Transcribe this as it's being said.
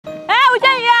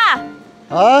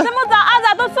啊？这么早，阿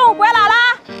仔都送回来啦？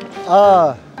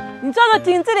啊，你坐着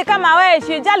紧这里干嘛喂？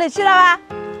去家里去了吧？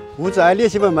五子练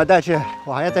习本没带去，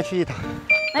我还要再去一趟。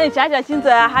那你想想新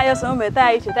子还有什么没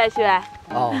带，一起带去啊？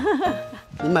哦，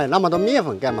你买那么多面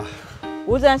粉干嘛？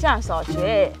吴子想少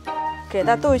去，给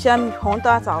他炖一些红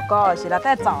豆枣糕，洗得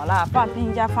太早了，放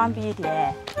冰箱方便一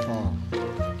点。哦，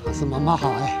还是妈妈好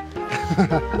哎。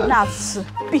那是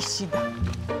必须的。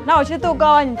那我去豆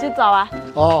糕啊，你去找啊。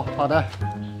哦，好的。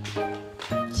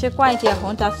去灌一点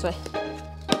红糖水。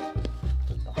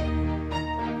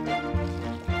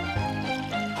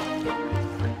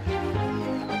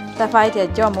再放一点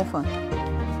酵母粉，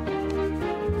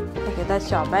再给它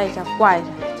搅拌一下，灌一下。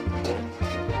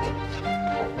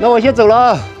那我先走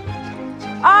了。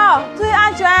哦，注意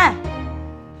安全。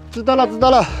知道了，知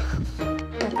道了。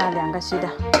再打2个稀的。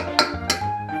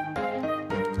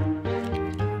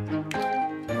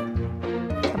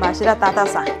再把稀的打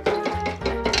散。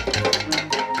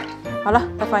好了，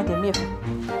再放一点面粉，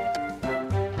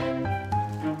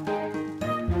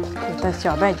给它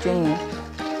搅拌均匀。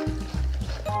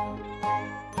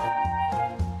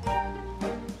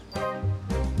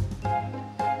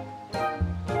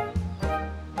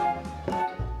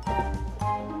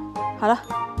好了，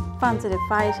放这里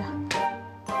发一下，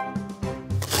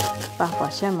把保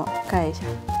鲜膜盖一下。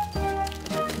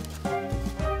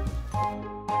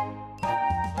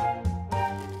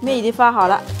面已经发好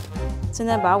了，现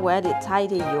在把碗里擦一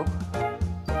点油，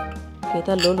给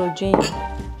它揉均匀。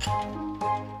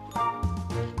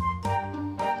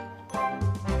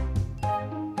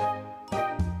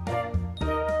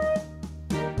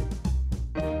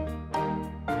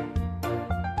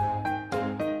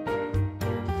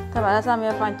再把它上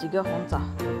面放几个红枣。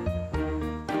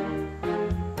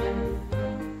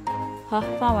好，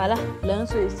放完了，冷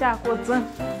水下锅蒸。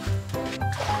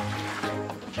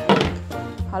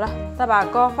好了，再把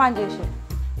糕放进去，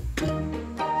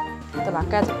再把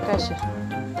盖子盖起来，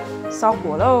烧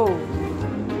火喽。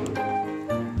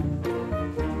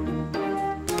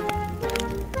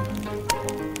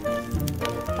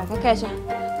打开看一下，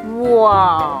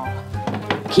哇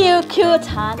 ，QQ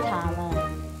长长的。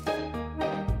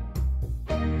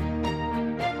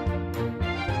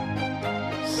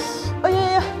哎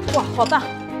呀，哇，好大！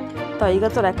倒一个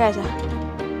再来盖一下。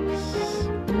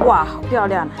哇，好漂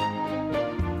亮啊！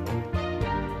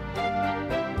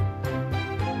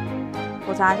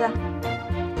我尝一下。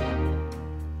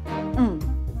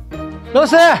老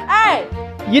师，哎，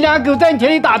一两狗在你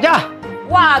田里打架，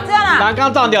哇，这样啊？栏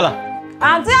杆撞掉了。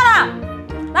啊，这样啊？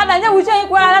那等下吴建一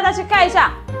过来，让他去盖一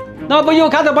下。那不用，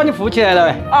看着帮你扶起来了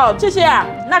呗。哦，谢谢啊。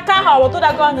那刚好我做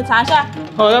的糕，你尝一下。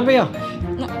好的，不用。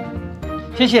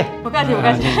谢谢。不客气，不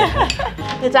客气。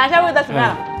你尝一下味道怎么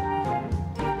样？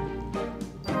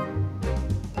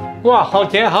哇，好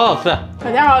甜，好好吃。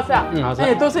好甜，好好吃。好吃。那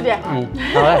你多吃点。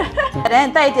好嘞。等下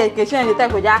你带一点给炫你带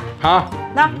回家。好。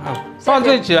那放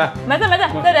这里起来。没事没事，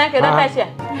再等下给他带去。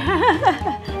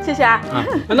谢谢啊。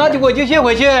那我就先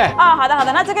回去。哦，好的好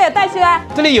的，那这个也带去啊。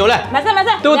这里有了。没事没事。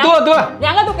多了。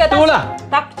2个都给他。多了。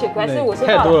他几块是50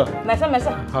太多了。没事没事。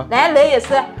好。来人也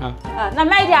是。好。那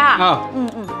慢一点啊。好。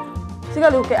这个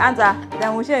卤给安仔，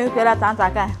等吴秀云给他炸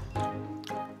干。